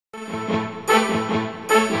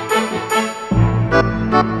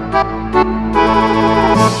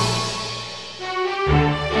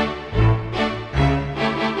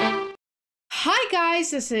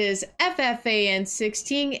guys, this is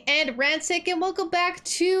FFAN16 and Ransic, and welcome back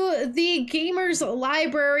to the Gamers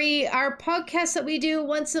Library, our podcast that we do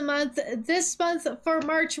once a month. This month for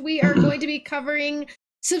March, we are going to be covering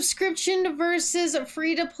subscription versus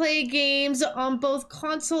free-to-play games on both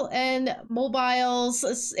console and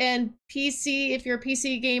mobiles and PC if you're a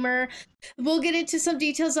PC gamer. We'll get into some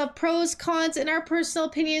details of pros, cons, and our personal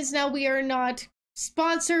opinions. Now, we are not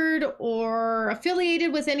sponsored or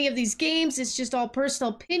affiliated with any of these games. It's just all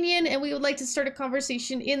personal opinion, and we would like to start a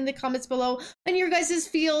conversation in the comments below on your guys'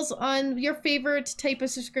 feels on your favorite type of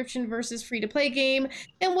subscription versus free-to-play game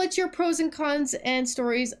and what's your pros and cons and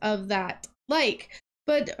stories of that like.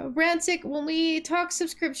 But Ransic, when we talk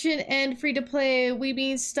subscription and free-to-play, we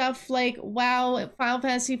mean stuff like WoW, Final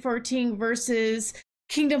Fantasy 14 versus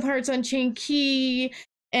Kingdom Hearts Unchained Key,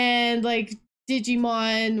 and like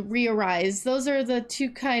Digimon Re-Arise. Those are the two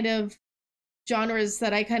kind of genres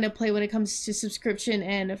that I kind of play when it comes to subscription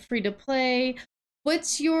and free-to-play.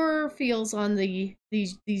 What's your feels on these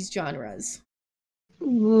genres?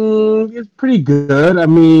 It's pretty good. I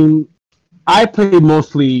mean, I play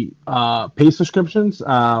mostly paid subscriptions.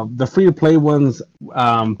 The free-to-play ones,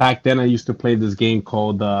 back then I used to play this game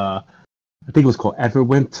called, I think it was called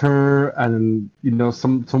Everwinter, and, you know,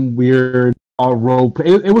 some weird role play.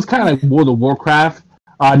 It was kind of like World of Warcraft.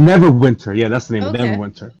 Neverwinter. Yeah, that's the name of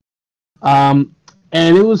Neverwinter. And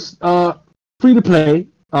it was free-to-play,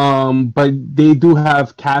 but they do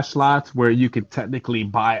have cash slots where you could technically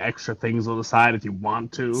buy extra things on the side if you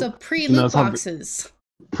want to. So pre-loot boxes.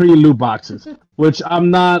 Pre-loot boxes, which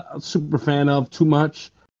I'm not a super fan of too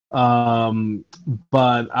much.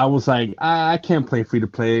 But I was like, I can't play free to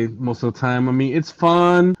play most of the time. I mean, it's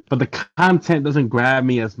fun, but the content doesn't grab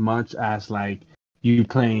me as much as like you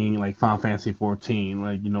playing like Final Fantasy 14.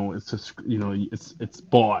 Like, you know, it's just, you know, it's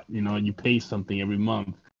bought. You know, you pay something every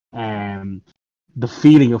month, and the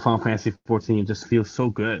feeling of Final Fantasy 14 just feels so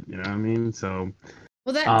good. You know what I mean? So.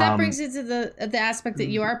 Well, that brings it to the aspect that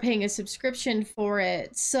you are paying a subscription for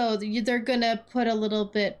it, so they're gonna put a little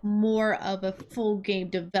bit more of a full game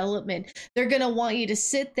development. They're gonna want you to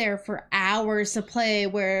sit there for hours to play,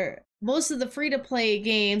 where most of the free-to-play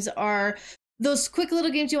games are those quick little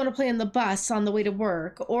games you want to play on the bus on the way to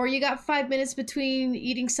work, or you got 5 minutes between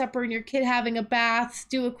eating supper and your kid having a bath,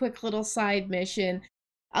 do a quick little side mission.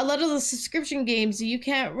 A lot of the subscription games, you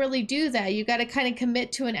can't really do that. You got to kind of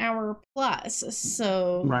commit to an hour plus.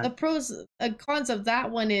 So the pros and cons of that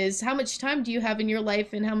one is how much time do you have in your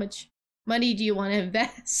life and how much money do you want to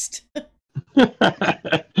invest?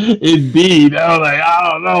 Indeed. I was like, I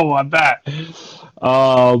don't know about that.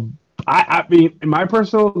 I mean, in my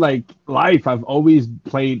personal life, I've always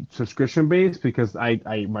played subscription based because I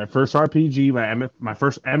my first RPG, my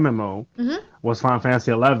first MMO was Final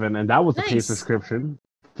Fantasy 11, and that was a paid subscription.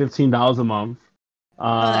 $15 a month.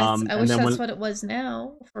 I wish that's what it was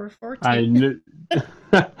now for 14. I knew.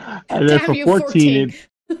 And then for 14,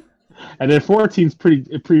 and then 14 is pretty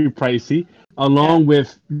pricey, along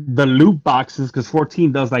with the loot boxes, because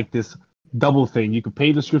 14 does like this double thing. You could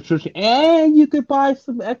pay the subscription and you could buy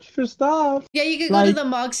some extra stuff. Yeah, you could go to the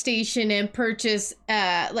Mog Station and purchase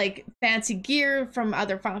like fancy gear from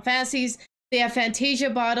other Final Fantasies. They have Fantasia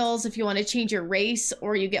bottles if you want to change your race,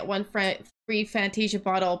 or you get one free Fantasia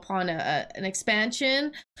bottle upon an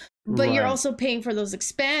expansion. But you're also paying for those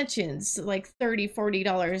expansions, like $30,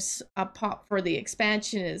 $40 a pop for the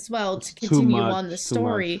expansion as well to continue on the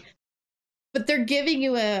story. But they're giving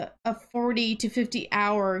you a 40 to 50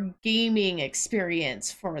 hour gaming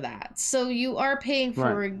experience for that. So you are paying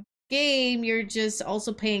for a game, you're just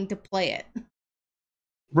also paying to play it.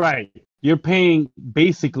 Right. You're paying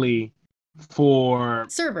basically for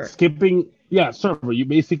skipping server. You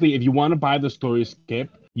basically, if you want to buy the story skip,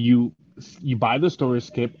 you buy the story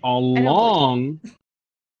skip along.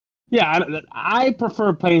 I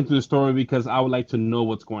prefer playing through the story because I would like to know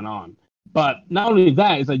what's going on. But not only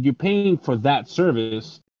that, it's like you're paying for that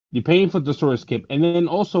service, you're paying for the story skip, and then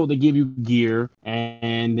also they give you gear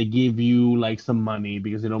and they give you like some money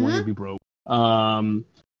because they don't want you to be broke.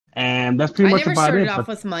 And that's pretty much about it. I never started off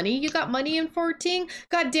with money. You got money in 14?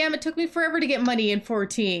 God damn, it took me forever to get money in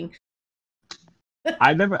 14.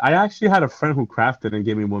 I actually had a friend who crafted and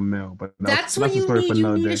gave me $1 mil, but that's what you need.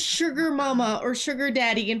 You need a sugar mama or sugar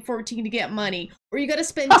daddy in 14 to get money, or you got to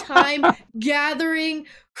spend time gathering,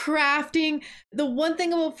 crafting. The one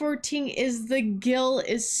thing about 14 is the gil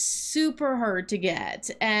is super hard to get,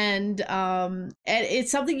 and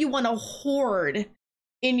it's something you want to hoard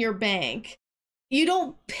in your bank. You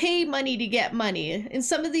don't pay money to get money. In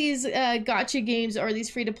some of these gacha games or these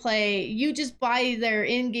free-to-play, you just buy their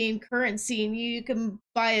in-game currency and you can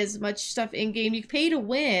buy as much stuff in-game. You pay to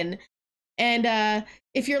win, And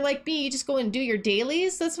if you're like me, you just go and do your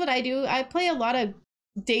dailies. That's what I do. I play a lot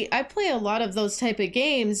of those type of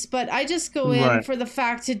games, but I just go in for the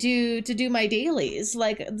fact to do my dailies.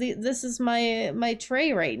 Like this is my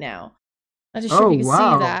tray right now. I'm just sure if you can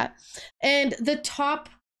see that. And the top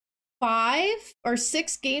 5 or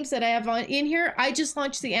 6 games that I have in here, I just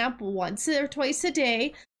launch the app once or twice a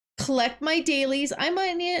day, collect my dailies. I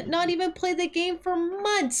might not even play the game for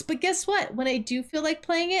months, but guess what? When I do feel like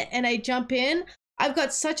playing it and I jump in, I've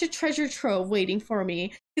got such a treasure trove waiting for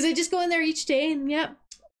me, because I just go in there each day and yep,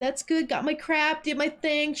 that's good. Got my crap, did my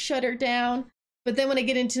thing, shut her down. But then when I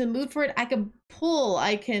get into the mood for it, I can pull,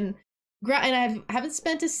 I can grab, and I haven't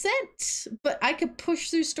spent a cent, but I could push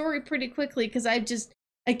through story pretty quickly because I've just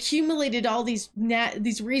accumulated all these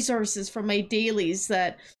resources from my dailies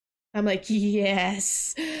that I'm like,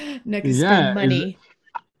 yes, now I can spend money.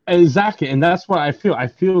 Exactly, and that's what I feel. I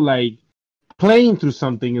feel like playing through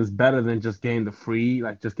something is better than just getting the free,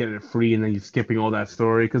 like just getting it free and then you're skipping all that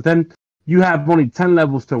story, because then you have only 10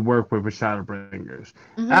 levels to work with Shadowbringers.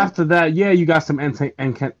 After that, yeah, you got some end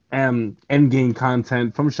game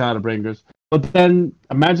content from Shadowbringers, but then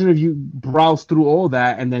imagine if you browse through all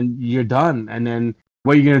that and then you're done, and then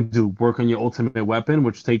what are you gonna do? Work on your ultimate weapon,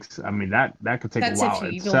 which takes, I mean, that could take a while. That's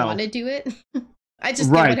if you even want to do it. I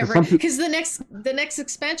just get whatever, because the next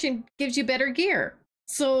expansion gives you better gear.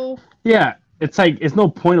 So yeah, it's like it's no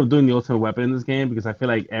point of doing the ultimate weapon in this game, because I feel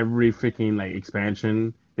like every freaking like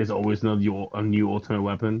expansion there's always a new ultimate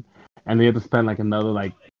weapon, and they have to spend like another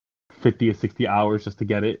like 50 or 60 hours just to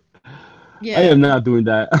get it. Yeah, I am not doing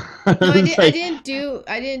that. No,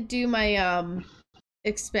 I didn't do my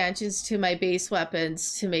expansions to my base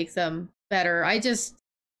weapons to make them better. I just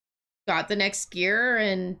got the next gear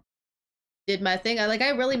and did my thing. I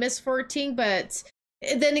really miss 14, but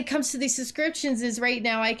then it comes to these subscriptions. Is right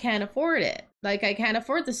now I can't afford it. Like, I can't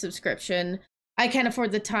afford the subscription. I can't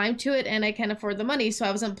afford the time to it, and I can't afford the money. So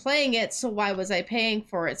I wasn't playing it. So why was I paying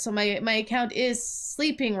for it? So my account is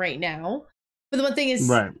sleeping right now. But the one thing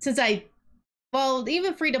is, since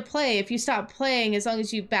even free to play, if you stop playing, as long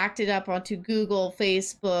as you backed it up onto Google,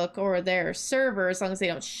 Facebook, or their server, as long as they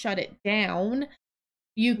don't shut it down,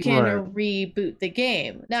 you can reboot the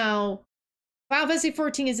game. Now, Final Fantasy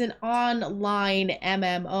 14 is an online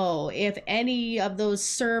MMO. If any of those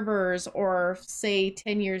servers, or say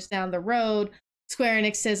 10 years down the road, Square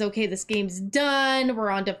Enix says, okay, this game's done, we're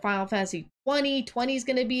on to Final Fantasy 20, 20 is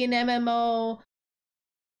going to be an MMO,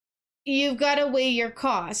 you've got to weigh your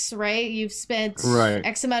costs, right? You've spent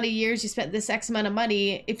X amount of years, you spent this X amount of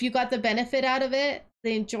money. If you got the benefit out of it,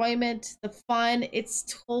 the enjoyment, the fun, it's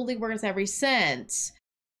totally worth every cent.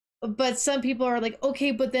 But some people are like,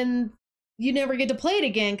 okay, but then you never get to play it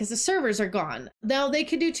again because the servers are gone. Now, they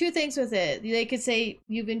could do 2 things with it. They could say,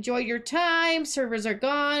 you've enjoyed your time, servers are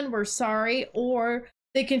gone, we're sorry. Or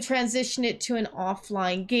they can transition it to an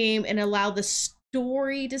offline game and allow the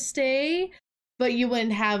story to stay. But you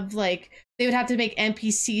wouldn't have, like, they would have to make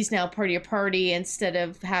NPCs now part of your party instead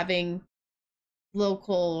of having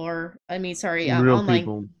local, or,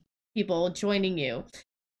 online people joining you.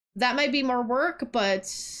 That might be more work,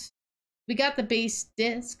 but we got the base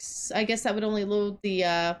discs. I guess that would only load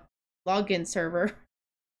the login server.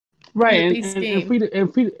 Right,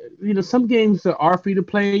 and free, some games that are free to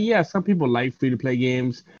play. Yeah, some people like free to play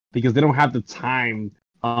games because they don't have the time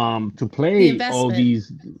to play all the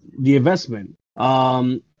investment.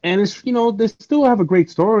 And it's, they still have a great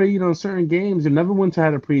story. Certain games, Neverwinter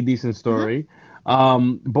had a pretty decent story.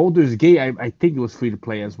 Baldur's Gate, I think it was free to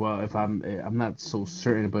play as well. If I'm not so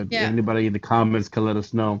certain, but if anybody in the comments can let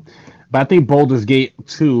us know. But I think Baldur's Gate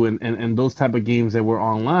 2 and those type of games that were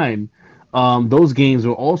online, those games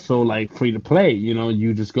were also like free to play.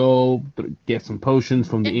 You just go get some potions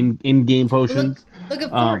from the in-game potions. Look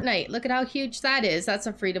at Fortnite. Look at how huge that is. That's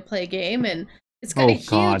a free to play game, and it's got a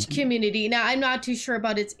huge community. Now, I'm not too sure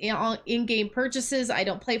about its in-game purchases. I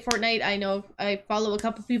don't play Fortnite. I know I follow a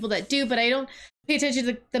couple people that do, but I don't pay attention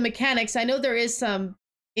to the mechanics. I know there is some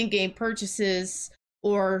in-game purchases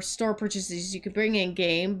or store purchases you could bring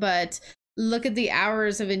in-game, but look at the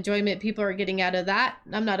hours of enjoyment people are getting out of that.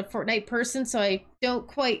 I'm not a Fortnite person, so I don't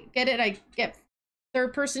quite get it. I get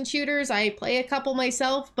third-person shooters. I play a couple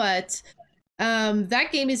myself, but that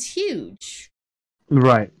game is huge.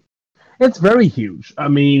 Right. It's very huge. I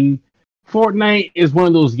mean, Fortnite is one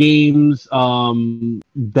of those games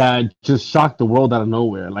that just shocked the world out of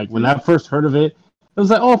nowhere. Like, when I first heard of it, it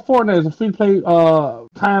was like, oh, Fortnite is a free-to-play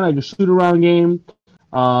kind of like a shoot-around game.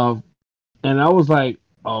 And I was like,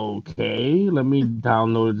 okay, let me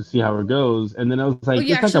download it to see how it goes. And then I was like,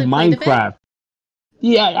 it's like a Minecraft.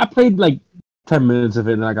 Yeah, I played like 10 minutes of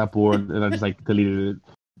it, and I got bored, and I just like deleted it.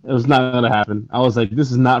 It was not gonna happen. I was like,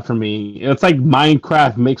 this is not for me. It's like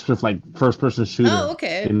Minecraft mixed with like first person shooter. Oh,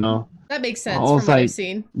 okay. You know, That makes I sense from was what I've like,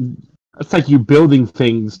 seen. it's like you building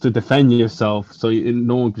things to defend yourself, so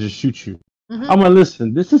no one can just shoot you. Hmm. I'm like,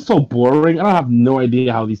 listen, this is so boring. I don't have no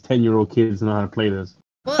idea how these 10-year-old kids know how to play this.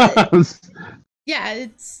 Well, yeah,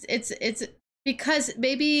 it's because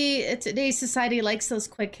maybe today's society likes those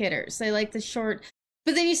quick hitters. They like the short,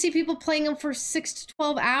 but then you see people playing them for 6 to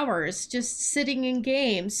 12 hours, just sitting in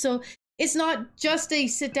games. So it's not just a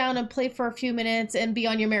sit down and play for a few minutes and be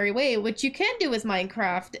on your merry way, which you can do with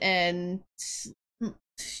Minecraft and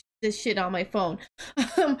this shit on my phone.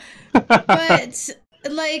 But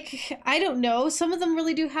like, I don't know, some of them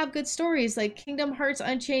really do have good stories, like Kingdom Hearts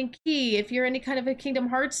Unchained Key. If you're any kind of a Kingdom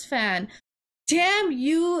Hearts fan, damn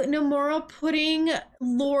you, Nomura, putting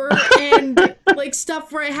lore and like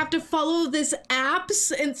stuff where I have to follow this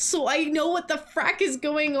apps, and so I know what the frack is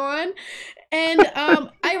going on. And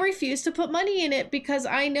I refuse to put money in it because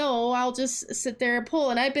I know I'll just sit there and pull.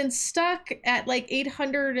 And I've been stuck at like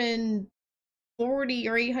 840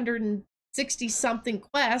 or 860 something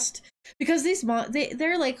quest because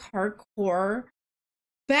they're like hardcore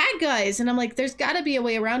bad guys, and I'm like, there's got to be a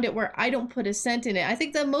way around it where I don't put a cent in it. I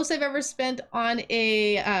think the most I've ever spent on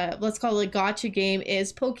a let's call it a gotcha game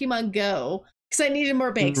is Pokemon Go, because I needed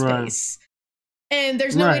more bank space, and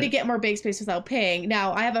there's no way to get more bank space without paying.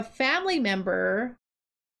 Now I have a family member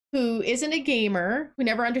who isn't a gamer, who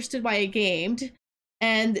never understood why I gamed,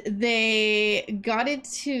 and they got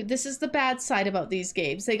into, this is the bad side about these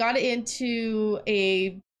games, they got into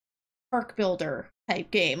a park builder type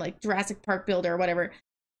game, like Jurassic Park Builder or whatever.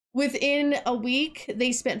 Within a week,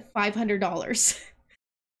 they spent $500.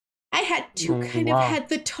 I had to kind of had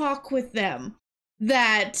the talk with them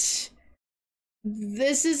that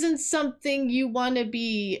this isn't something you want to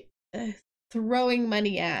be throwing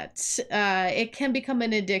money at. It can become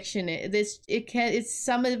an addiction.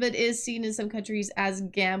 Some of it is seen in some countries as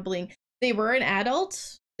gambling. They were an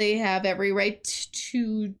adult. They have every right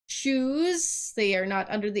to choose. They are not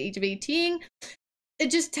under the age of 18. I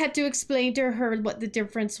just had to explain to her what the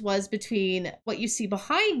difference was between what you see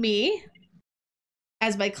behind me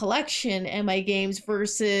as my collection and my games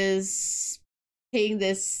versus paying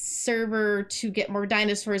this server to get more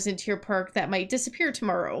dinosaurs into your park that might disappear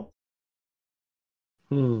tomorrow.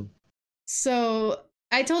 So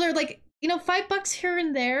I told her, like, you know, $5 here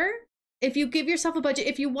and there, if you give yourself a budget,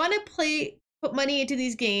 if you want to put money into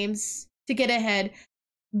these games to get ahead,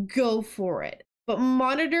 go for it. But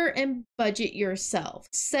monitor and budget yourself.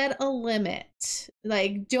 Set a limit.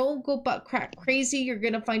 Like, don't go butt crack crazy. You're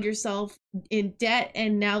going to find yourself in debt,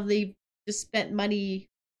 and now they've just spent money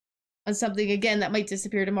on something again that might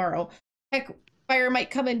disappear tomorrow. Heck, fire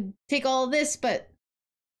might come and take all of this, but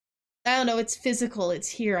I don't know, it's physical. It's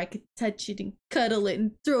here. I could touch it and cuddle it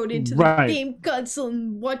and throw it into the game console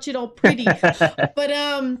and watch it all pretty. But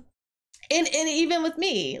and even with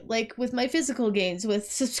me, like with my physical games, with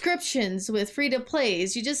subscriptions, with free to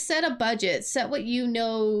plays, you just set a budget, set what you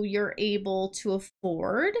know you're able to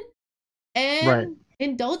afford, and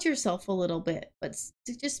indulge yourself a little bit. But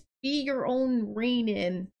just be your own rein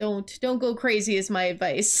in. Don't go crazy is my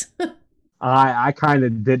advice. I kind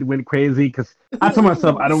of did went crazy because I told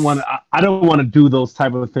myself I don't want to do those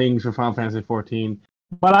type of things for Final Fantasy 14,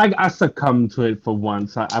 but I succumbed to it for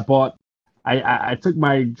once. I took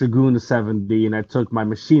my Dragoon to 70 and I took my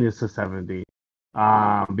Machinist to 70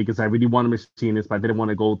 because I really wanted Machinist, but I didn't want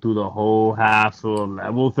to go through the whole hassle of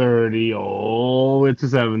level 30 all the way to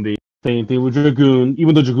 70. Same thing with Dragoon,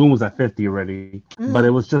 even though Dragoon was at 50 already, but it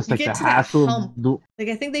was just like the hassle. Like,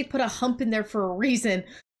 I think they put a hump in there for a reason.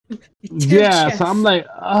 Yeah, so I'm like,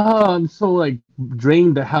 oh, I'm so like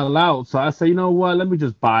drained the hell out. So I say, you know what? Let me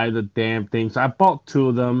just buy the damn thing. So I bought 2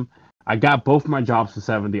 of them. I got both my jobs for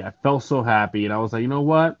 70. I felt so happy, and I was like, you know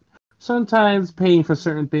what? Sometimes paying for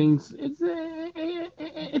certain things,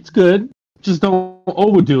 it's good. Just don't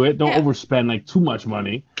overdo it. Don't overspend like too much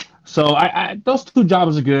money. So I those 2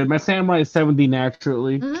 jobs are good. My Samurai is 70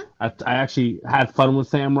 naturally. Mm-hmm. I actually had fun with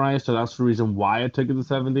Samurai, so that's the reason why I took it to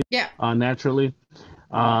 70. Yeah. Naturally.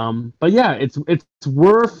 But yeah, it's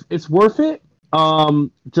worth it.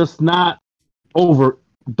 Just not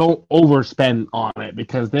don't overspend on it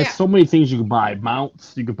because there's so many things you can buy.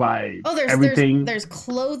 Mounts, you could buy everything. There's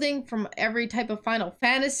clothing from every type of Final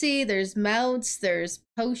Fantasy. There's mounts. There's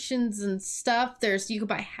potions and stuff. You could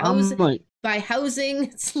buy housing.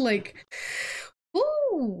 It's like,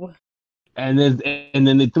 ooh. And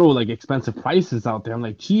then they throw like expensive prices out there. I'm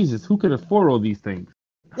like, Jesus, who could afford all these things?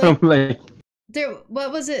 I'm like.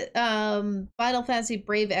 What was it? Final Fantasy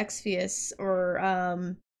Brave Exvius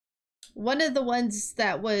or one of the ones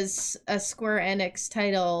that was a Square Enix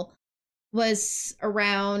title was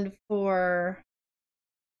around for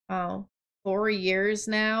 4 years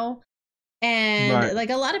now, and Right. like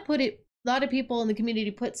a lot of people in the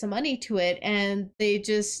community put some money to it, and they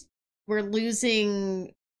just were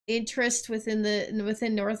losing interest within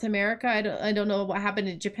North America. I don't know what happened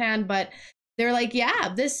in Japan, but they're like,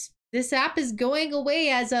 yeah, this app is going away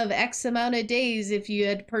as of X amount of days. If you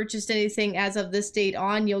had purchased anything as of this date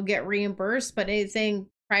on, you'll get reimbursed. But anything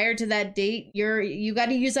prior to that date, you got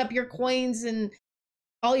to use up your coins and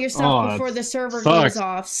all your stuff Oh, that before the server goes sucks.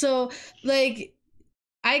 off. So like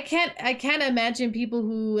I can't imagine people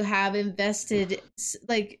who have invested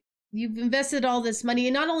like you've invested all this money,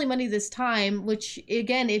 and not only money, this time, which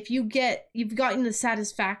again, if you've gotten the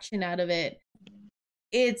satisfaction out of it,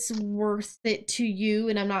 it's worth it to you.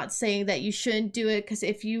 And I'm not saying that you shouldn't do it, because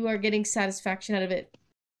if you are getting satisfaction out of it,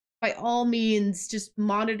 by all means just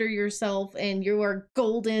monitor yourself and you are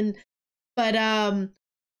golden. But I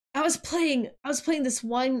was playing this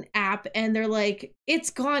one app, and they're like, it's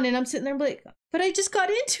gone, and I'm sitting there like, but I just got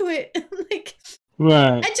into it. I'm like,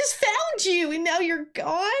 Right. I just found you and now you're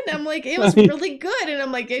gone. I'm like, it was really good, and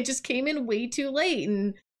I'm like, it just came in way too late.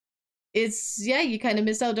 And it's, yeah, you kind of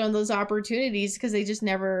miss out on those opportunities because they just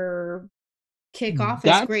never kick off as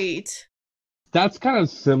That's great. that's kind of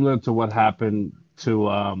similar to what happened to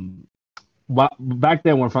back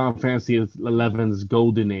then when Final Fantasy XI's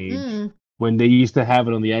golden age, Mm, when they used to have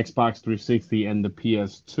it on the Xbox 360 and the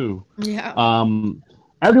PS2. yeah. Um,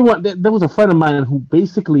 everyone, there was a friend of mine who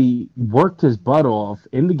basically worked his butt off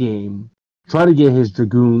in the game, trying to get his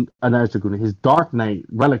his Dark Knight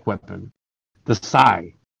relic weapon, the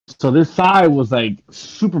Sai. So this Sai was like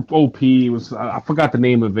super OP. It was, I forgot the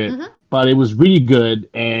name of it, Hmm. but it was really good,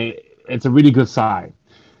 and it's a really good Sai.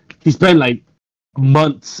 He spent like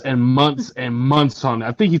months and months and months on it.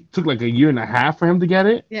 I think he took like a year and a half for him to get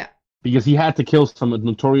it, Yeah. because he had to kill some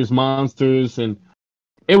notorious monsters, and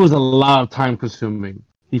it was a lot of time consuming.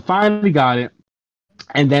 He finally got it,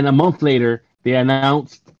 and then a month later, they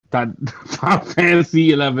announced that Final Fantasy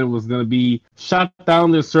XI was going to be shut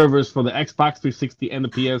down their servers for the Xbox 360 and the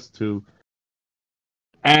PS2.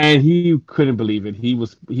 And he couldn't believe it.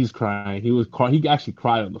 He's crying. He actually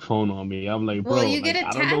cried on the phone on me. I'm like, Well, bro, you get like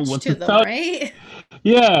I don't know attached what to to them, tell. right?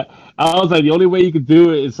 Yeah, I was like, the only way you could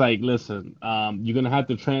do it is like, listen, you're gonna have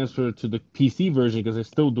to transfer to the PC version because it's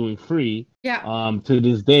still doing free. Yeah. To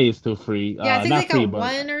this day, it's still free. Yeah, I think they Not free, got but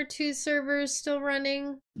one or two servers still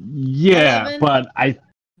running. yeah, 11. but I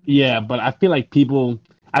feel like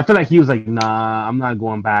I feel like he was like, nah, I'm not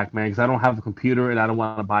going back, man, because I don't have a computer and I don't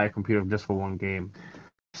want to buy a computer just for one game.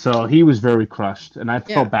 So he was very crushed, and I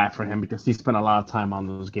Yeah. felt bad for him because he spent a lot of time on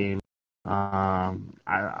those games.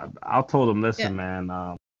 I told him, Yeah. listen, man,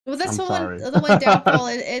 Well, that's I'm sorry. the one downfall.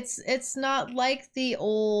 It's not like the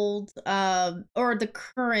old or the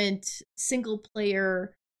current single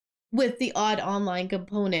player with the odd online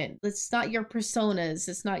component. It's not your Personas.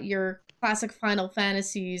 It's not your classic Final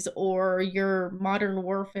Fantasies or your Modern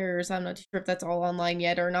Warfares. I'm not sure if that's all online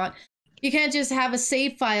yet or not. You can't just have a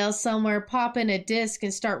save file somewhere, pop in a disc,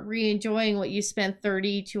 and start re-enjoying what you spent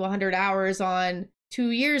 30 to 100 hours on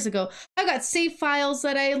 2 years ago. I've got save files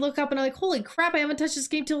that I look up and I'm like, holy crap, I haven't touched this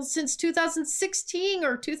game since 2016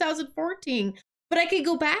 or 2014. But I could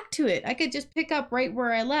go back to it. I could just pick up right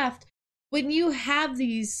where I left. When you have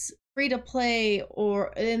these free to play,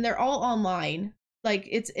 and they're all online, like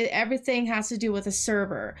everything has to do with a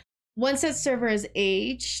server. Once that server is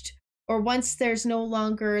aged, or once there's no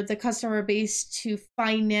longer the customer base to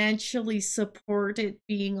financially support it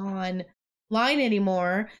being online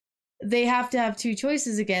anymore, they have to have two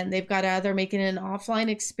choices again. They've got to either make it an offline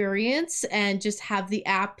experience and just have the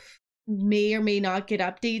app may or may not get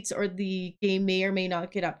updates, or the game may or may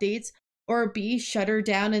not get updates, or B, shut her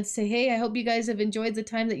down and say, hey, I hope you guys have enjoyed the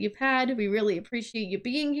time that you've had. We really appreciate you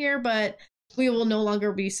being here, but we will no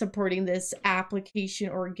longer be supporting this application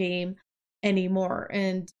or game anymore.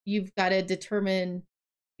 And you've got to determine,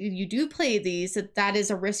 you do play these, that is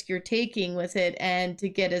a risk you're taking with it, and to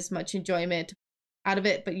get as much enjoyment out of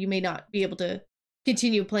it, but you may not be able to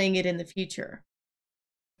continue playing it in the future.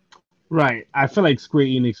 Right. I feel like Square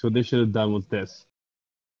Enix, what they should have done was this: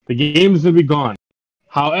 the games will be gone.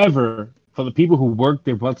 However, for the people who work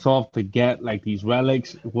their butts off to get like these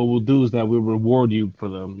relics, what we'll do is that we'll reward you for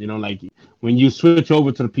them. You know, like when you switch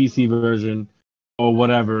over to the PC version or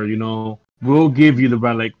whatever, we'll give you the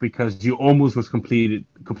relic because you almost completed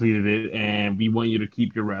it, and we want you to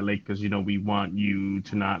keep your relic because we want you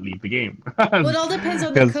to not leave the game. Well, it all depends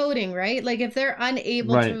on the coding, right? Like if they're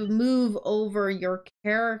unable Right. to move over your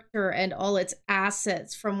character and all its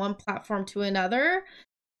assets from one platform to another,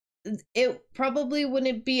 it probably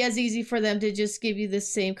wouldn't be as easy for them to just give you the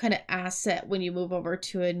same kind of asset when you move over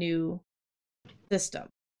to a new system.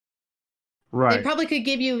 Right. They probably could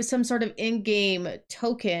give you some sort of in-game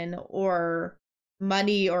token or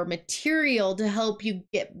money or material to help you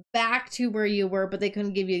get back to where you were, but they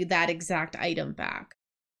couldn't give you that exact item back.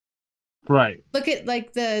 Right. Look at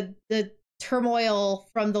like the turmoil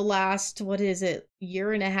from the last, what is it,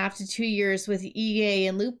 year and a half to 2 years with EA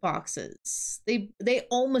and loot boxes. They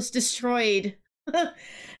almost destroyed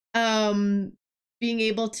being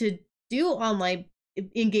able to do online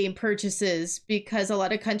in-game purchases because a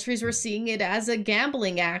lot of countries were seeing it as a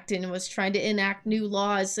gambling act and was trying to enact new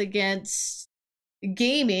laws against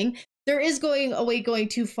gaming. There is going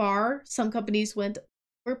too far. Some companies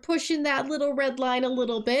we're pushing that little red line a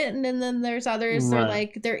little bit, and then there's others. They're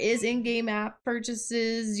like, there is in-game app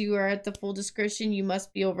purchases. You are at the full discretion. You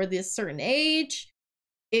must be over this certain age.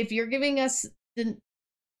 If you're giving us the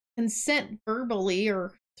consent verbally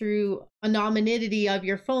or through anonymity of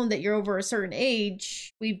your phone that you're over a certain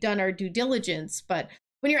age, we've done our due diligence. But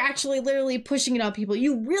when you're actually literally pushing it on people,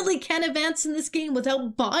 you really can't advance in this game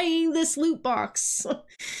without buying this loot box.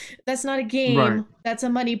 That's not a game. Right. That's a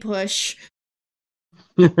money push.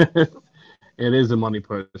 It is a money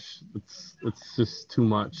push. It's just too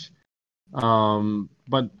much.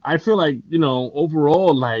 But I feel like,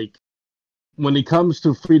 overall, like when it comes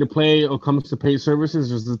to free to play or comes to pay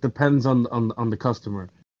services, it depends on the customer.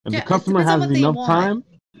 If the customer has enough time,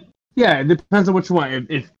 it depends on what you want.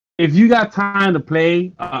 If you got time to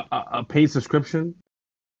play a paid subscription,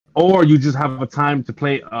 or you just have a time to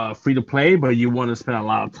play free to play, but you want to spend a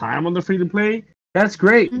lot of time on the free to play, that's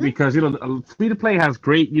great, because free to play has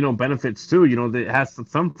great benefits too. It has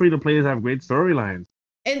some free to plays have great storylines,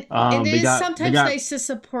 and it is sometimes nice to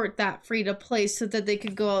support that free to play so that they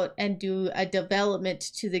could go out and do a development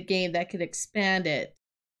to the game that could expand it.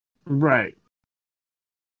 Right.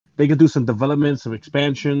 They could do some developments, some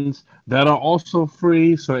expansions that are also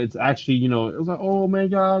free. So it's actually, it's like, oh my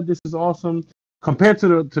god, this is awesome. Compared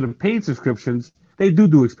to the paid subscriptions, they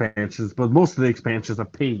do expansions, but most of the expansions are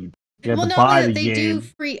paid. Well, not only that, they do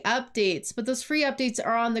free updates, but those free updates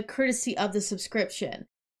are on the courtesy of the subscription.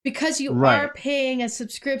 Because you are paying a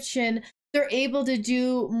subscription, they're able to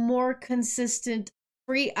do more consistent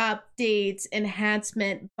free updates,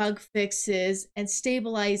 enhancement, bug fixes, and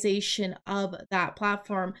stabilization of that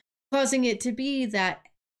platform, causing it to be that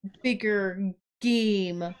bigger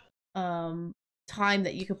game time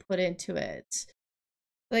that you could put into it.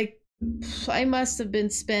 Like, I must have been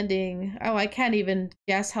spending, I can't even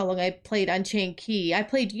guess how long I played Unchained Key. I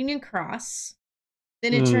played Union Cross,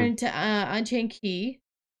 then it turned to Unchained Key,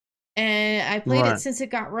 and I played it since it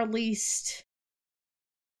got released.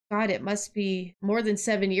 God, it must be more than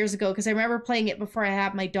 7 years ago, because I remember playing it before I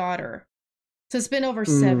had my daughter. So it's been over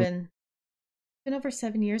 7. It's been over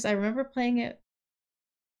 7 years. I remember playing it.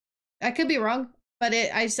 I could be wrong, but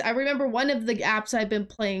I remember one of the apps I've been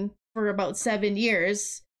playing for about 7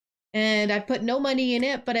 years, and I've put no money in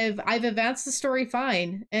it, but I've advanced the story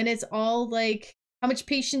fine. And it's all like, how much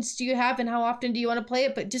patience do you have and how often do you want to play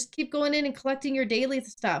it? But just keep going in and collecting your daily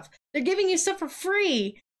stuff. They're giving you stuff for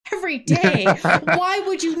free every day. Why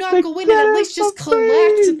would you not go in and at least just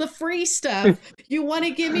collect the free stuff? You want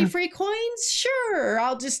to give me free coins? Sure,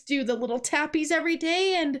 I'll just do the little tappies every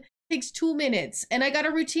day, and it takes 2 minutes. And I got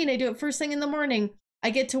a routine. I do it first thing in the morning.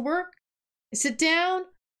 I get to work, I sit down,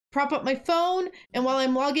 prop up my phone, and while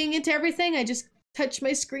I'm logging into everything, I just touch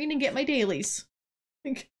my screen and get my dailies.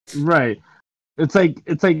 Right. It's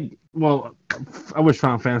like, well, I wish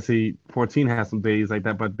Final Fantasy 14 has some dailies like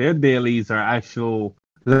that, but their dailies are actual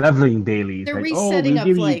leveling dailies. They're like, resetting up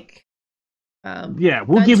like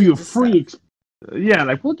we'll give you a free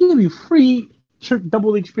we'll give you free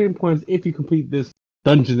double experience points if you complete this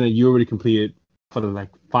dungeon that you already completed for the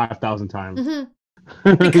 5,000 times.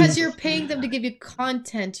 Because you're paying them to give you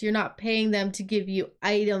content. You're not paying them to give you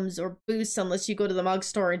items or boosts unless you go to the mug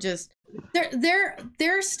store and just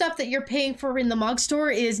their stuff that you're paying for in the mug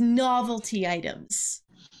store is novelty items.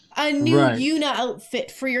 A new Yuna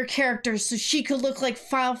outfit for your character so she could look like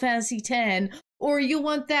Final Fantasy X, or you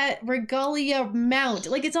want that regalia mount.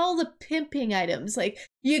 Like, it's all the pimping items. Like,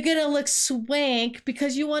 you're gonna look swank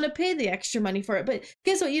because you want to pay the extra money for it. But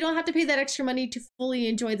guess what? You don't have to pay that extra money to fully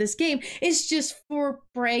enjoy this game. It's just for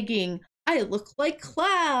bragging. I look like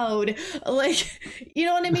Cloud. Like, you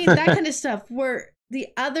know what I mean? That kind of stuff. Where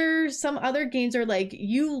some other games are like,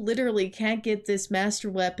 you literally can't get this master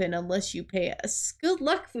weapon unless you pay us. Good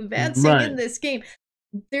luck advancing in this game.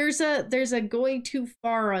 There's a going too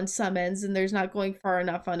far on some ends, and there's not going far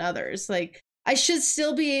enough on others. Like, I should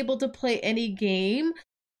still be able to play any game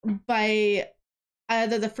by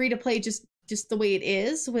either the free to play just the way it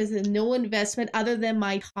is with no investment other than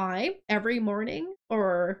my time every morning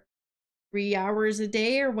or 3 hours a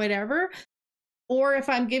day or whatever. Or if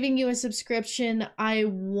I'm giving you a subscription, I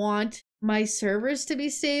want my servers to be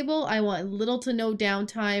stable. I want little to no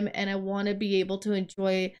downtime, and I want to be able to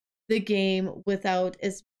enjoy the game without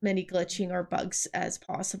as many glitching or bugs as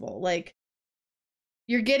possible. Like,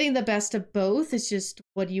 you're getting the best of both. It's just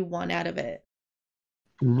what do you want out of it?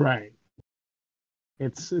 Right.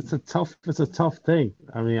 It's a tough thing.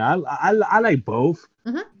 I mean, I like both,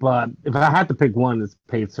 but if I had to pick one, it's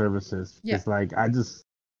paid services. Yeah. It's like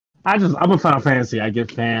I'm a Final Fantasy. I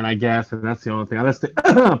get fan, I guess, and that's the only thing. Unless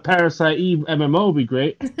the Parasite Eve MMO would be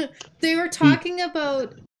great. They were talking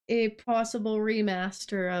about a possible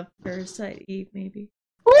remaster of Parasite Eve, maybe.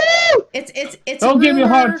 Woo! It's don't give me a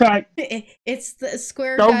heart attack. It's the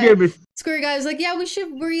Square don't guy. Give me. Square guy was like, yeah, we should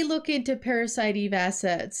relook into Parasite Eve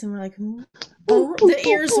assets, and we're like, the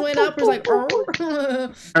ears went up. We're like,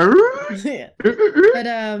 yeah. But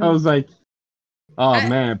I was like, oh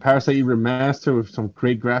man, Parasite Eve remaster with some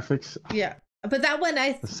great graphics. Yeah, but that one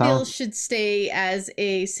I feel should stay as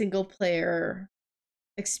a single player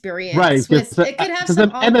experience. Right, it could have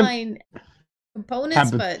some online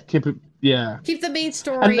components, but keep the main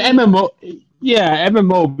story. And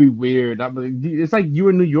MMO would be weird. I mean, it's like you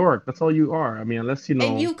in New York. That's all you are. I mean, unless you know.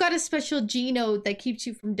 And you've got a special G node that keeps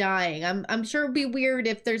you from dying. I'm sure it'd be weird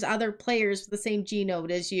if there's other players with the same G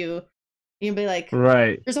node as you. You'd be like,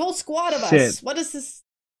 right. There's a whole squad of us. What does this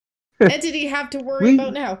entity have to worry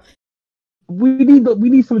about now? We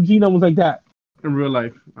need some G nodes like that in real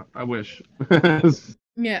life. I wish.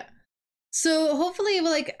 Yeah. So hopefully,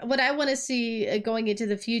 like, what I want to see going into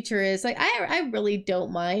the future is, like, I really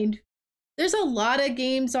don't mind. There's a lot of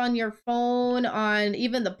games on your phone, on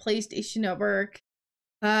even the PlayStation Network,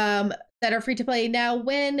 that are free to play. Now,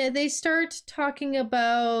 when they start talking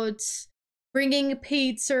about bringing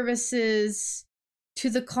paid services to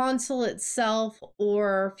the console itself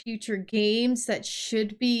or future games that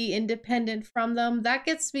should be independent from them, that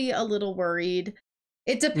gets me a little worried.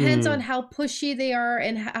 It depends on how pushy they are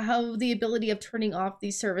and how the ability of turning off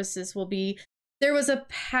these services will be. There was a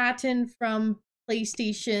patent from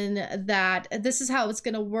PlayStation that this is how it's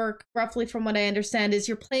going to work, roughly from what I understand, is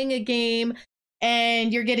you're playing a game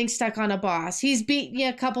and you're getting stuck on a boss. He's beaten you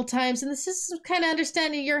a couple times, and this is kind of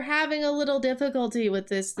understanding you're having a little difficulty with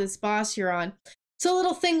this boss you're on. So a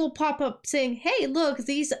little thing will pop up saying, hey, look,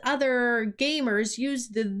 these other gamers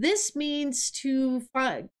used this means to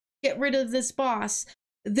get rid of this boss.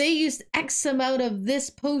 They used X amount of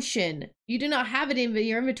this potion. You do not have it in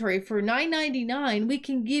your inventory. For $9.99, we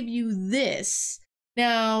can give you this.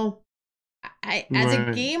 Now, as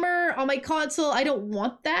a gamer on my console, I don't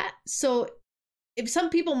want that. So if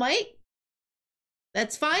some people might,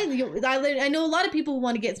 that's fine. I know a lot of people who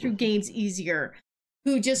want to get through games easier,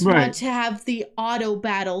 who just want to have the auto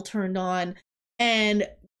battle turned on and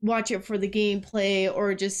watch it for the gameplay,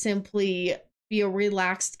 or just simply be a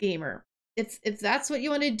relaxed gamer. If that's what you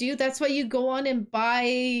want to do, that's why you go on and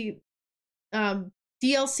buy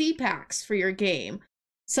DLC packs for your game.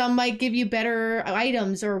 Some might give you better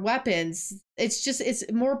items or weapons.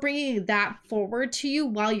 It's more bringing that forward to you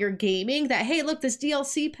while you're gaming, that, hey, look, this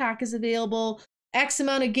DLC pack is available. X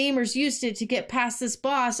amount of gamers used it to get past this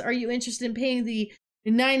boss. Are you interested in paying the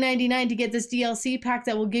 $9.99 to get this DLC pack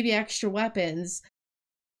that will give you extra weapons?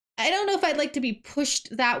 I don't know if I'd like to be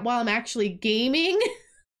pushed that while I'm actually gaming.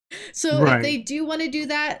 So if they do want to do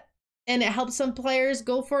that and it helps some players,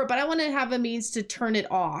 go for it. But I want to have a means to turn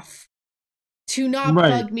it off, to not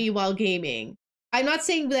bug me while gaming. I'm not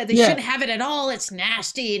saying that they shouldn't have it at all. It's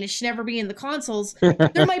nasty and it should never be in the consoles.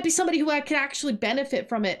 There might be somebody who could actually benefit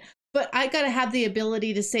from it. But I got to have the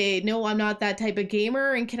ability to say, no, I'm not that type of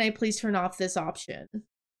gamer. And can I please turn off this option?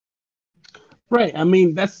 Right. I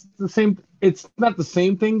mean, that's the same. It's not the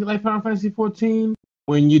same thing like Final Fantasy 14.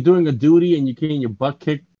 When you're doing a duty and you're getting your butt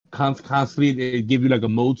kicked constantly, they give you like a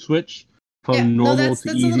mode switch from normal to easy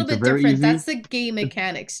to very easy. That's a little bit different. That's the game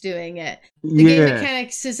mechanics doing it. The game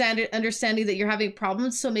mechanics is understanding that you're having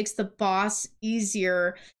problems, so it makes the boss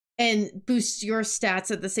easier and boosts your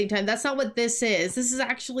stats at the same time. That's not what this is. This is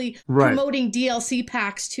actually promoting DLC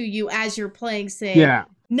packs to you as you're playing, saying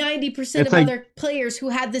 90% of other players who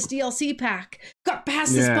had this DLC pack got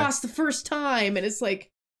past this boss the first time. And it's like,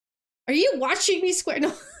 are you watching me, Square?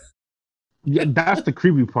 No. Yeah, that's the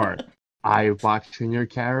creepy part. I watching your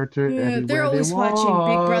character. They're always watching.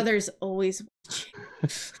 Big Brother's always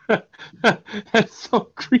watching. That's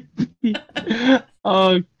so creepy.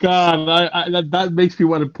 Oh God, that makes me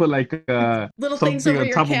want to put like little things over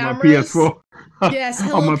your cameras. Of my PS4. Yes,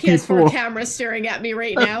 hello PS4 camera staring at me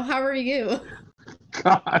right now. How are you?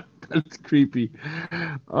 God, that's creepy.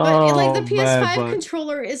 But like the Oh man, PS5 but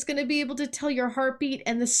controller is going to be able to tell your heartbeat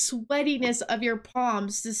and the sweatiness of your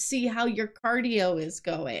palms to see how your cardio is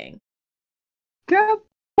going. God,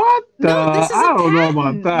 what the? No, this is a I don't know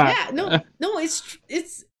about patent. that. Yeah, no,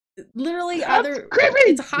 it's literally That's either creepy.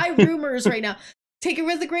 it's high rumors right now. Take it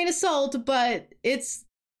with a grain of salt, but it's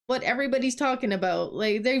what everybody's talking about.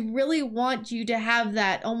 Like they really want you to have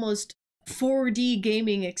that almost 4D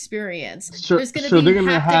gaming experience. Sure, There's going to sure. be They're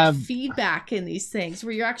gonna haptic have. feedback in these things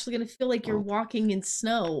where you're actually going to feel like you're walking in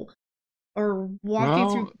snow or walking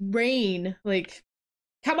through Well, rain. Like,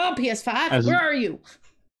 come on, PS5, as where are you?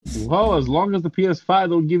 well, as long as the PS5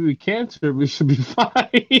 don't give you cancer, we should be fine.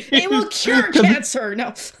 It will cure cancer.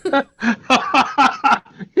 No.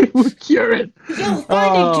 It will cure it. You'll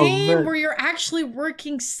find a Oh game man. where you're actually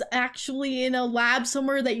working actually in a lab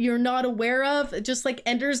somewhere that you're not aware of, just like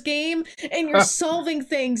Ender's Game, and you're solving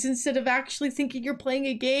things instead of actually thinking you're playing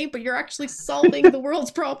a game, but you're actually solving the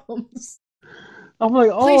world's problems. I'm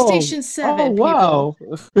like, PlayStation 7, wow.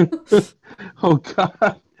 people. Oh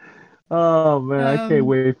god. Oh man, I can't Um,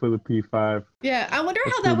 wait for the P5. yeah, I wonder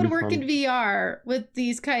That's how that gonna would be work in fun. VR with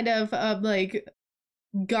these kind of like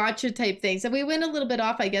gotcha type things. And we went a little bit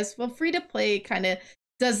off, I guess. Well, free to play kind of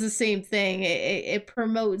does the same thing. It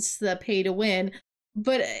promotes the pay to win.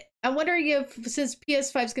 But I'm wondering if, since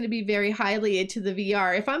PS5 is going to be very highly into the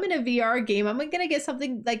VR, if I'm in a VR game, I'm going to get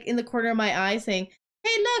something like in the corner of my eye saying,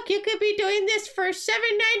 "Hey, look, you could be doing this for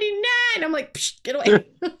 $7.99." I'm like, psh, get away.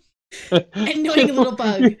 Annoying little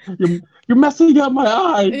bug. You're messing up my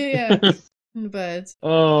eye. Yeah. But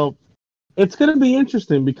It's gonna be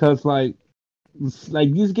interesting because like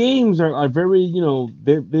these games are very,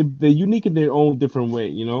 they're unique in their own different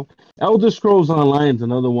way. Elder Scrolls Online is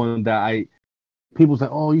another one that people say,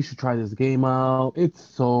 oh, you should try this game out. It's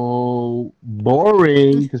so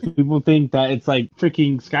boring because people think that it's like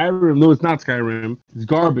freaking Skyrim. No, it's not Skyrim. It's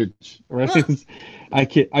garbage. Right? I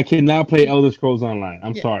cannot play Elder Scrolls Online.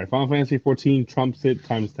 I'm sorry. Final Fantasy 14 trumps it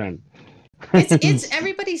times 10. It's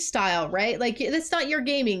everybody's style, right? Like that's not your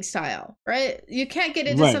gaming style, right? You can't get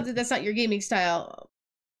into Right. something that's not your gaming style.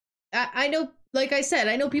 I know, like I said,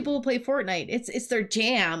 I know people who play Fortnite. It's their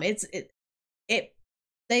jam. It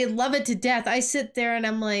they love it to death. I sit there and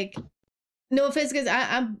I'm like, no offense, because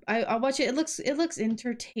I watch it. It looks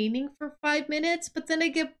entertaining for 5 minutes, but then I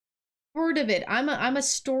get bored of it. I'm a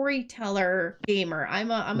storyteller gamer. I'm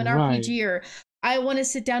an Right. RPGer. I want to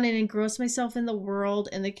sit down and engross myself in the world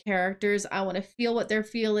and the characters. I want to feel what they're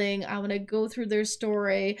feeling. I want to go through their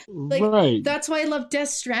story. Like Right. that's why I love Death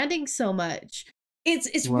Stranding so much.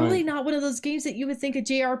 It's really not one of those games that you would think a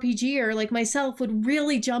JRPGer like myself would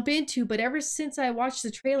really jump into, but ever since I watched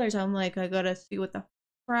the trailers, I'm like, I gotta see what the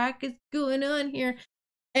frack is going on here.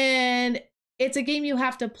 And it's a game you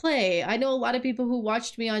have to play. I know a lot of people who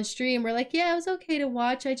watched me on stream were like, yeah, it was okay to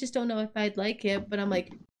watch. I just don't know if I'd like it. But I'm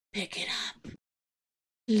like, pick it up.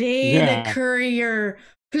 Play the courier.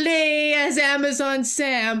 Play as Amazon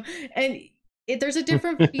Sam. And there's a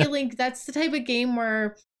different feeling. That's the type of game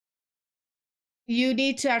where you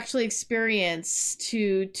need to actually experience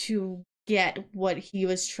to get what he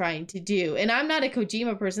was trying to do. And I'm not a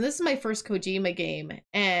Kojima person. This is my first Kojima game.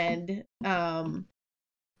 And I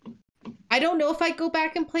don't know if I go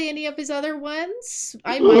back and play any of his other ones.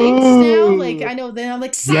 I might now. Like I know then I'm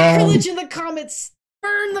like sacrilege in the comments.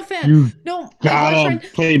 Burn the fan. No, my boyfriend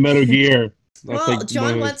Play Metal Gear. That's well, like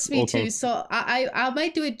John wants me to, so I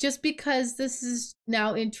might do it just because this has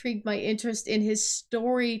now intrigued my interest in his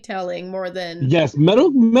storytelling more than. Yes, Metal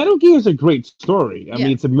Gear is a great story. I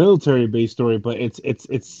mean, it's a military based story, but it's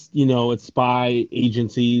it's spy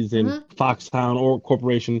agencies and Foxhound or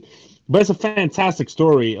Corporation. But it's a fantastic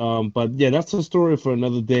story. But yeah, that's a story for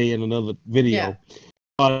another day and another video.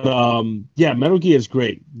 But Metal Gear is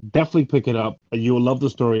great. Definitely pick it up. You will love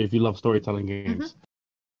the story if you love storytelling games.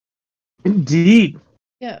 Indeed.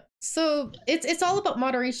 Yeah. So it's all about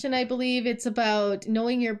moderation, I believe. It's about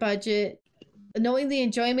knowing your budget, knowing the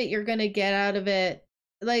enjoyment you're gonna get out of it.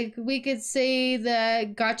 Like we could say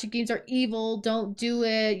that gacha games are evil, don't do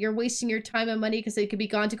it, you're wasting your time and money because they could be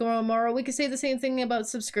gone tomorrow. We could say the same thing about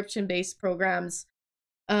subscription-based programs.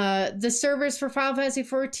 The servers for Final Fantasy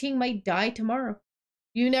 14 might die tomorrow.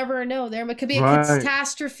 You never know. There could be a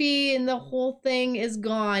catastrophe and the whole thing is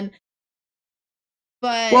gone.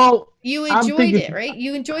 But you enjoyed it, right?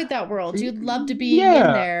 You enjoyed that world. You'd love to be in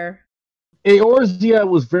there. Eorzea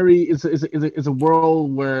was is a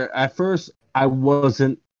world where at first I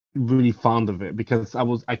wasn't really fond of it because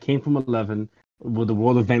I came from 11 with the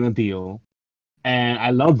world of Vana'diel, and I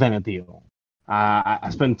love Vana'diel. I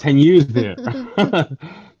spent 10 years there.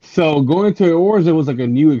 So going to Origin was like a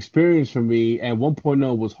new experience for me, and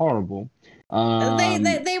 1.0 was horrible. They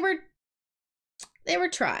they, Um, they were they were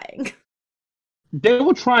trying. they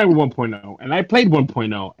were trying 1.0, and I played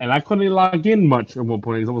 1.0, and I couldn't log in much in 1.0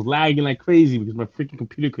 because I was lagging like crazy because my freaking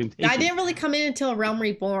computer couldn't I take it. didn't really come in until Realm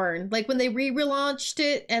Reborn. Like when they relaunched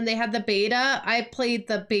it and they had the beta, I played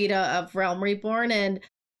the beta of Realm Reborn and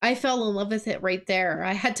I fell in love with it right there.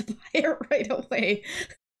 I had to buy it right away.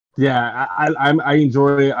 Yeah, I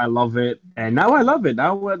enjoy it. I love it, and now I love it.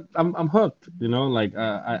 Now I'm hooked. You know, like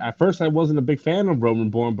at first I wasn't a big fan of Roman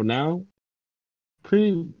Born, but now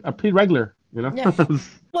pretty regular. You know. Yeah.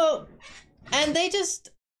 Well, and they just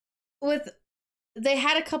with they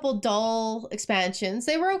had a couple dull expansions.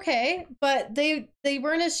 They were okay, but they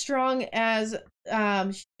weren't as strong as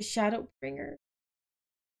Shadowbringers.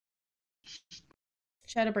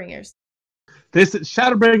 Shadowbringers. This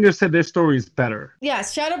Shadowbringer said their story is better.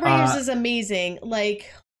 Yes, Shadowbringers is amazing.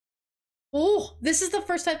 Like, oh, this is the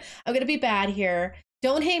first time I'm gonna be bad here.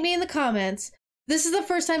 Don't hate me in the comments. This is the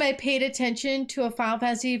first time I paid attention to a Final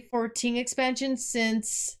Fantasy 14 expansion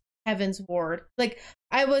since Heaven's Ward. Like,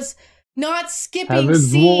 I was not skipping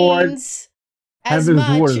Heaven's Ward. scenes as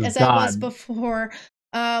Heaven's Ward much is as God. I was before.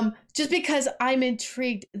 Just because I'm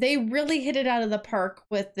intrigued. They really hit it out of the park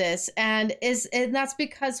with this, and that's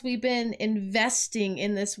because we've been investing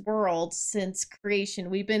in this world since creation.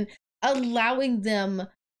 We've been allowing them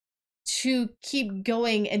to keep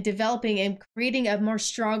going and developing and creating a more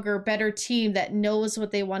stronger, better team that knows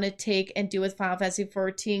what they want to take and do with Final Fantasy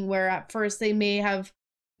 14, where at first they may have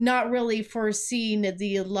not really foreseen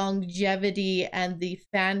the longevity and the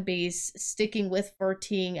fan base sticking with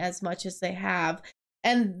 14 as much as they have.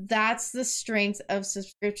 And that's the strength of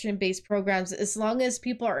subscription-based programs. As long as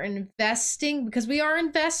people are investing, because we are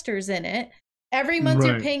investors in it, every month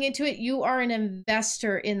you're paying into it, you are an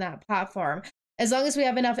investor in that platform. As long as we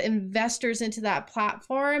have enough investors into that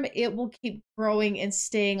platform, it will keep growing and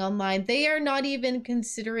staying online. They are not even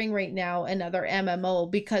considering right now another MMO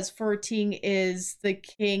because 14 is the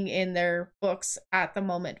king in their books at the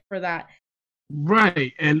moment for that.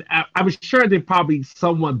 Right, and I'm sure they're probably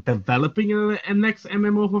somewhat developing a next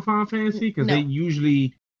MMO for Final Fantasy because they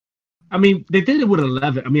usually, I mean, they did it with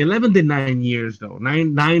 11. I mean, 11 did 9 years though,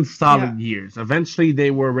 nine solid years. Eventually,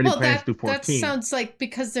 they were already planning to do 14. That sounds like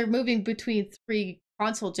because they're moving between 3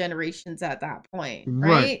 console generations at that point,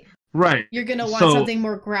 right? Right. You're gonna want something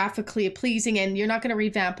more graphically pleasing, and you're not gonna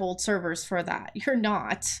revamp old servers for that. You're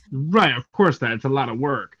not. Right, of course, it's a lot of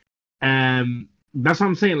work, and that's what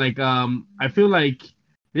I'm saying. Like, I feel like,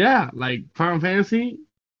 like Final Fantasy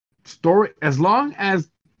story, as long as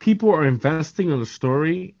people are investing in the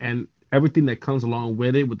story and everything that comes along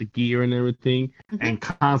with it, with the gear and everything, and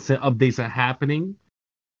constant updates are happening,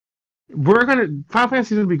 Final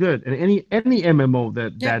Fantasy is gonna be good, and any MMO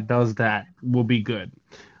that does that will be good.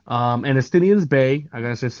 And Estinian's Bay, I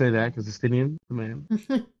gotta just say that because Estinian, man.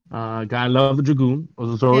 Guy love the Dragoon or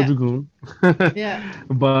the Zoro Dragoon.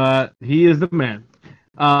 But he is the man.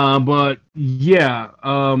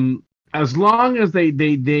 As long as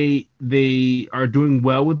they are doing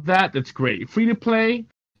well with that, that's great. Free to play,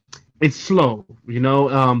 it's slow. You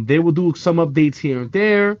know, they will do some updates here and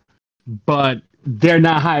there, but they're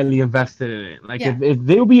not highly invested in it. Like if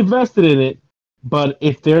they'll be invested in it, but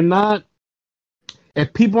if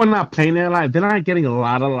people are not playing their live, they're not getting a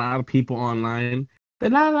lot of people online. They're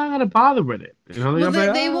not gonna bother with it. You know,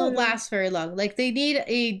 well, they won't last very long. Like they need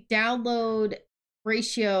a download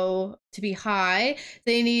ratio to be high.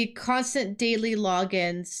 They need constant daily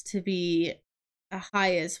logins to be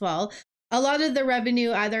high as well. A lot of the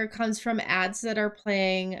revenue either comes from ads that are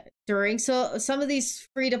playing during. So some of these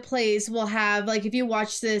free to plays will have, like, if you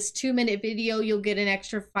watch this 2-minute video, you'll get an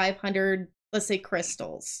extra 500, let's say,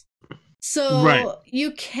 crystals. So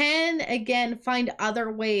you can, again, find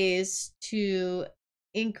other ways to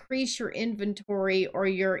increase your inventory or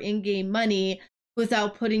your in-game money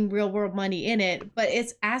without putting real world money in it. But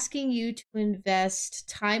it's asking you to invest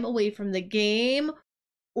time away from the game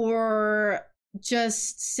or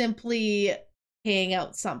just simply paying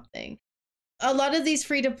out something. A lot of these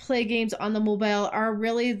free-to-play games on the mobile are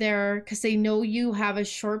really there because they know you have a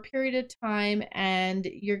short period of time and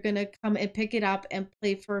you're going to come and pick it up and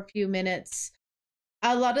play for a few minutes.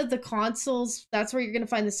 A lot of the consoles, that's where you're going to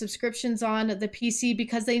find the subscriptions on the PC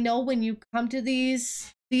because they know when you come to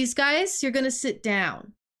these guys, you're going to sit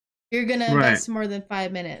down. You're going to invest more than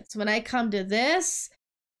 5 minutes. When I come to this,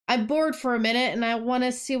 I'm bored for a minute and I want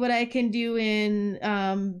to see what I can do in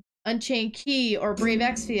Unchained Key or Brave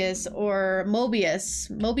Exvius or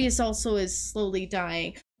Mobius. Mobius also is slowly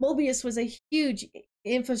dying. Mobius was a huge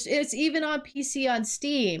it's even on PC on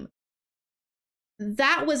Steam.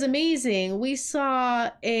 that was amazing. We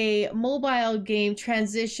saw a mobile game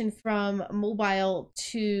transition from mobile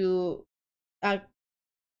to a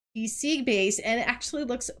PC base, and it actually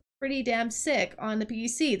looks pretty damn sick on the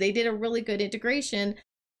PC. They did a really good integration,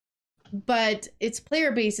 but its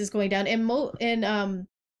player base is going down. And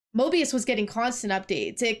Mobius was getting constant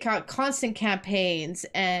updates. It got constant campaigns,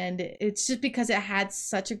 and it's just because it had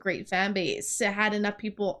such a great fan base. It had enough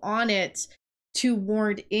people on it to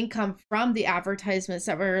warrant income from the advertisements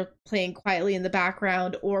that were playing quietly in the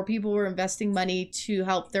background, or people were investing money to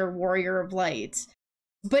help their Warrior of Light.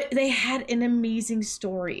 But they had an amazing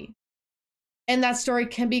story. And that story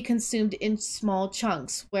can be consumed in small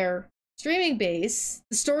chunks, where streaming base,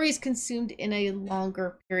 the story is consumed in a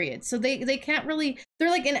longer period. So they can't really,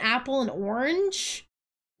 they're like an apple and orange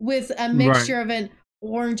with a mixture of an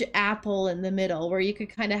orange apple in the middle, where you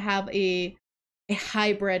could kind of have a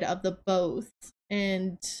hybrid of the both.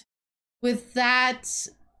 And with that,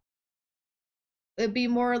 it'd be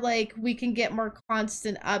more like we can get more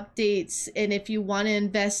constant updates, and if you want to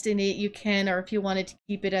invest in it, you can, or if you wanted to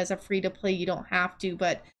keep it as a free to play, you don't have to.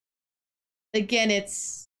 But again,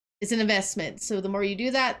 it's an investment, so the more you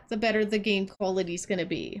do that, the better the game quality is going to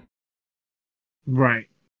be. Right.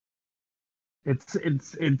 It's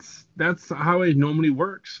that's how it normally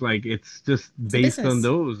works. Like, it's just based on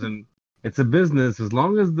those, and it's a business. As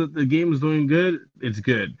long as the game is doing good, it's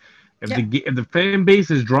good. If the fan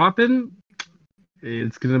base is dropping,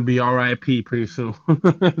 it's gonna be RIP pretty soon.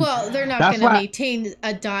 Well, they're not gonna maintain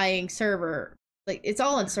a dying server. Like, it's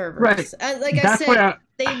all on servers. Right. Like I said,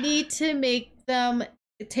 they need to make them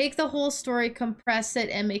take the whole story, compress it,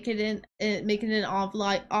 and make it an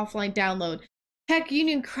offline download. Heck,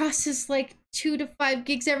 Union Cross is like 2 to 5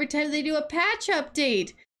 gigs every time they do a patch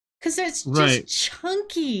update, because it's just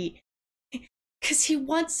chunky. Because he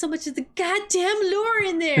wants so much of the goddamn lore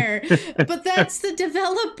in there. But that's the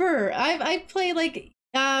developer. I play like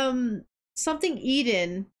something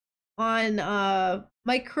Eden on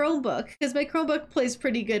my Chromebook, because my Chromebook plays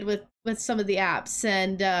pretty good with some of the apps,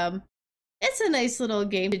 and it's a nice little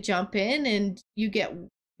game to jump in, and you get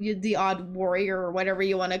the odd warrior or whatever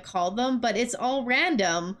you want to call them, but it's all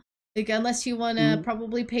random. Like, unless you want to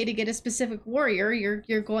probably pay to get a specific warrior,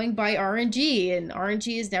 you're going by RNG, and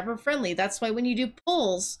RNG is never friendly. That's why when you do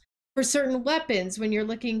pulls for certain weapons, when you're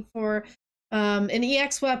looking for an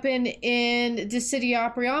EX weapon in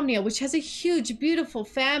Dissidia Omnia, which has a huge, beautiful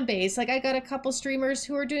fan base. Like, I got a couple streamers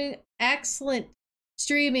who are doing excellent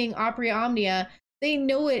streaming Omnia. They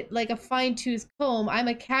know it like a fine-tooth comb. I'm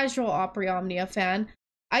a casual Omnia fan.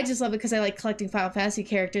 I just love it because I like collecting Final Fantasy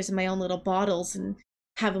characters in my own little bottles and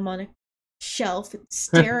have them on a shelf and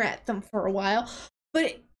stare at them for a while.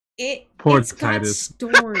 But it's got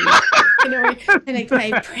story. And like,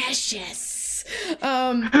 my precious.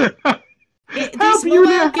 These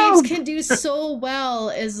mobile games can do so well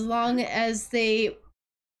as long as they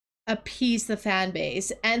appease the fan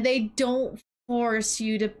base, and they don't force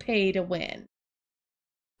you to pay to win.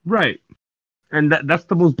 Right. And that's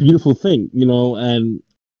the most beautiful thing, and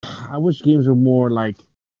I wish games were more like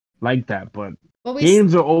that, but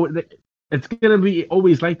games are always, it's gonna be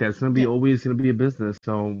always like that. It's gonna be always gonna be a business.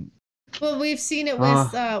 So, well, we've seen it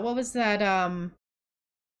with what was that? A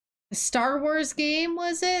Star Wars game,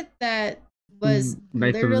 was it? That was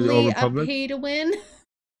literally a pay to win.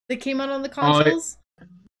 That came out on the consoles.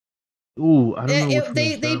 Ooh, I don't know.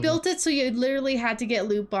 They built it so you literally had to get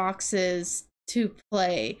loot boxes to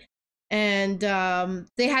play, and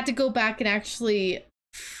they had to go back and actually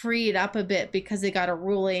free it up a bit because they got a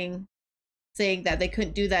ruling saying that they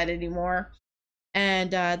couldn't do that anymore,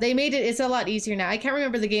 and they made it's a lot easier now. I can't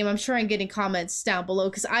remember the game. I'm sure I'm getting comments down below,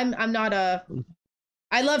 because I'm not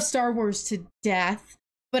I love Star Wars to death,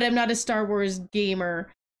 but I'm not a Star Wars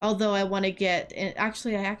gamer, although I want to get, and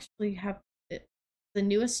actually I have the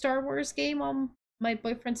newest Star Wars game on my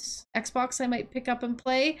boyfriend's Xbox. I might pick up and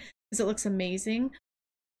play because it looks amazing.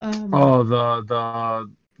 The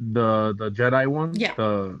Jedi one? Yeah.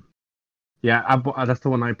 That's the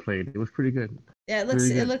one I played. It was pretty good. Yeah,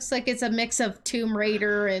 it looks like it's a mix of Tomb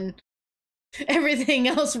Raider and everything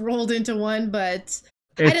else rolled into one, but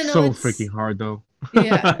I don't know. It's so freaking hard though.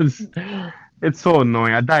 Yeah. It's so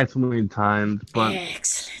annoying. I died so many times, but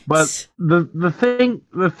excellent. But the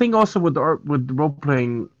thing also with the role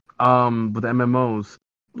playing with MMOs,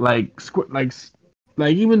 like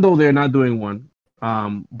even though they're not doing one,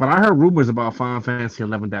 but I heard rumors about Final Fantasy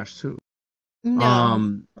 11-2.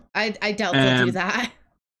 No, I doubt they'll do that.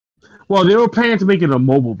 Well, they were planning to make it a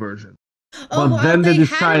mobile version. Oh, but then they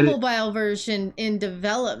decided had a mobile version in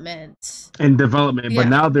development. But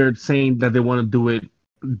now they're saying that they want to do it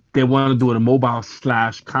they want to do it a mobile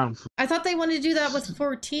 / console. I thought they wanted to do that with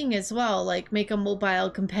 14 as well, like make a mobile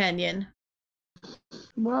companion.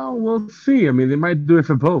 Well, we'll see. I mean, they might do it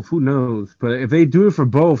for both. Who knows? But if they do it for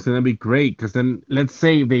both, then that'd be great. Because then, let's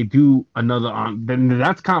say they do another on, then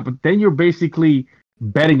that's then you're basically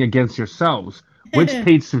betting against yourselves. Which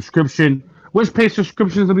paid subscriptions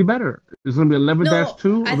will be better? Is it going to be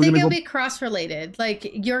 11-2? I think it'll be cross-related. Like,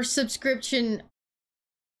 your subscription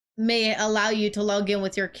may allow you to log in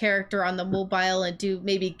with your character on the mobile and do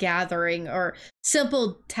maybe gathering or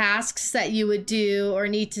simple tasks that you would do or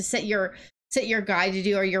need to set your guide to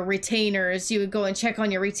do, or your retainers. You would go and check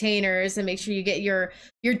on your retainers and make sure you get your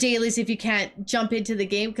dailies if you can't jump into the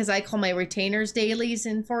game, because I call my retainers dailies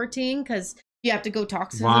in 14 because you have to go talk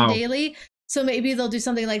to them daily. So maybe they'll do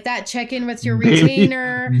something like that. Check in with your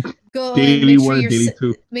retainer, go daily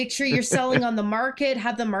and make sure you're selling on the market,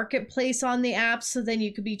 have the marketplace on the app, so then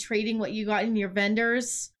you could be trading what you got in your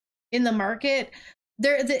vendors in the market.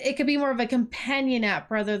 It could be more of a companion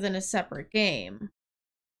app rather than a separate game.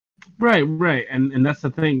 Right, and that's the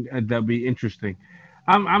thing that'll be interesting.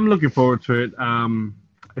 I'm looking forward to it.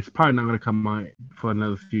 It's probably not going to come out for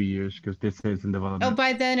another few years because this is in development. Oh,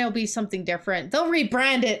 by then it'll be something different. They'll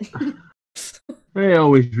rebrand it. They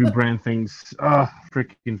always rebrand things. Oh,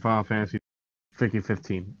 freaking Final Fantasy, freaking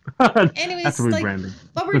 15. Anyways, that's rebranding.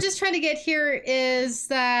 What we're just trying to get here is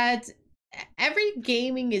that every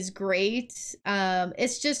gaming is great.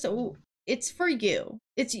 It's just it's for you.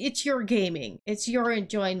 It's your gaming. It's your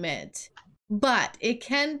enjoyment. But it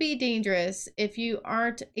can be dangerous if you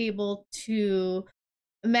aren't able to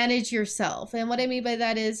manage yourself. And what I mean by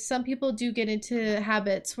that is some people do get into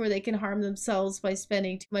habits where they can harm themselves by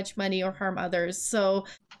spending too much money or harm others. So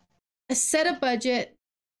set a budget,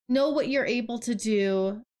 know what you're able to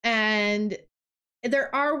do, and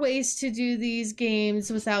there are ways to do these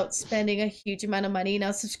games without spending a huge amount of money.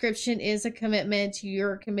 Now, subscription is a commitment.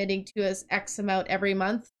 You're committing to us X amount every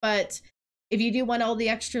month, but if you do want all the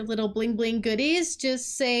extra little bling bling goodies,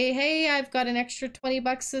 just say, hey, I've got an extra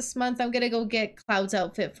 $20 this month. I'm going to go get Cloud's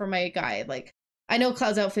outfit for my guy. Like, I know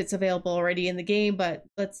Cloud's outfit's available already in the game, but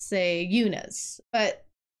let's say Yuna's. But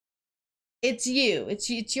it's you.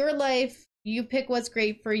 It's your life. You pick what's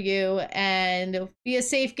great for you, and be a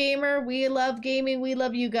safe gamer. We love gaming. We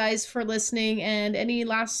love you guys for listening. And any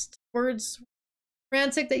last words,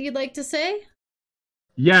 Ransic, that you'd like to say?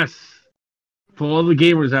 Yes. For all the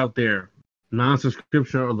gamers out there,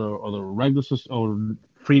 non-subscription or the regular or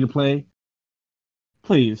free to play,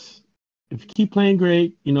 please, if you keep playing,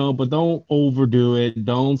 great, but don't overdo it.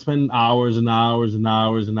 Don't spend hours and hours and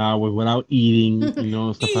hours and hours without eating,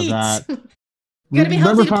 stuff like that. You gotta be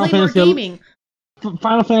healthy to play more gaming.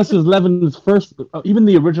 Final Fantasy 11 is first, even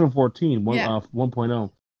the original 14,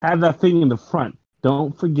 1.0, had that thing in the front.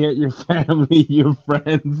 Don't forget your family, your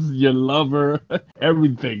friends, your lover,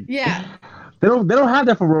 everything. Yeah. They don't have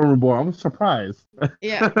that for Roman Reborn. I'm surprised.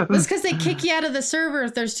 Yeah, it's because they kick you out of the server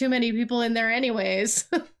if there's too many people in there, anyways.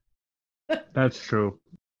 That's true.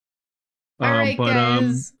 All right,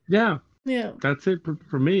 guys. Yeah. That's it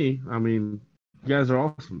for me. I mean, you guys are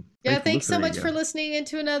awesome. Yeah, thanks so much for listening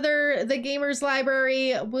into another The Gamers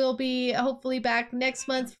Library. We'll be hopefully back next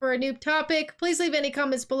month for a new topic. Please leave any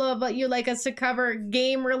comments below of what you'd like us to cover,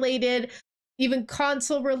 game related, even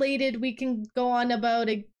console related. We can go on about,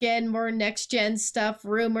 again, more next gen stuff,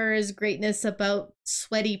 rumors, greatness about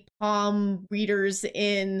sweaty palm readers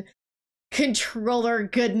in controller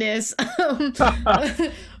goodness.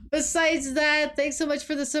 Besides that, thanks so much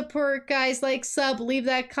for the support, guys. Like, sub, leave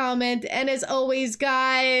that comment, and as always,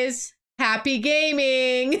 guys, happy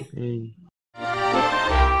gaming.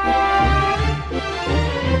 Hey.